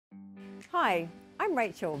Hi, I'm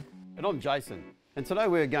Rachel. And I'm Jason, and today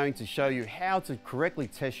we're going to show you how to correctly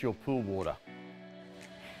test your pool water.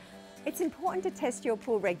 It's important to test your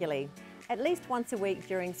pool regularly, at least once a week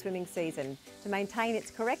during swimming season, to maintain its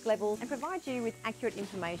correct levels and provide you with accurate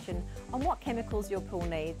information on what chemicals your pool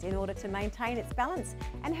needs in order to maintain its balance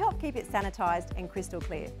and help keep it sanitised and crystal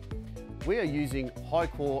clear. We are using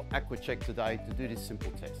Hy-Clor AquaChek today to do this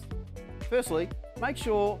simple test. Firstly, make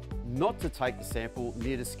sure not to take the sample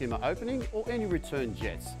near the skimmer opening or any return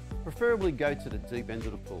jets. Preferably go to the deep end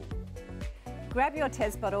of the pool. Grab your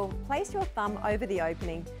test bottle, place your thumb over the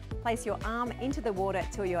opening, place your arm into the water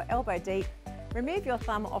till you're elbow deep, remove your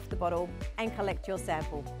thumb off the bottle and collect your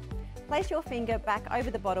sample. Place your finger back over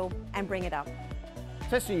the bottle and bring it up.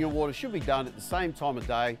 Testing your water should be done at the same time of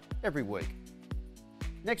day every week.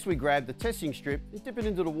 Next, we grab the testing strip and dip it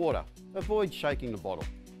into the water. Avoid shaking the bottle.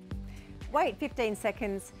 Wait 15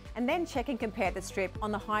 seconds and then check and compare the strip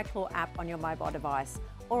on the Hy-Clor app on your mobile device.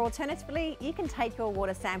 Or alternatively, you can take your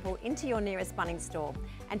water sample into your nearest Bunnings store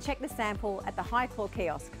and check the sample at the Hy-Clor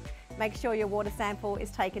kiosk. Make sure your water sample is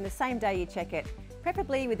taken the same day you check it,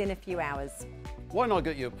 preferably within a few hours. Why not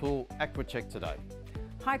get your pool AquaChek today?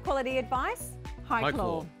 High quality advice, Hy-Clor.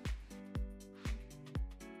 Hy-Clor.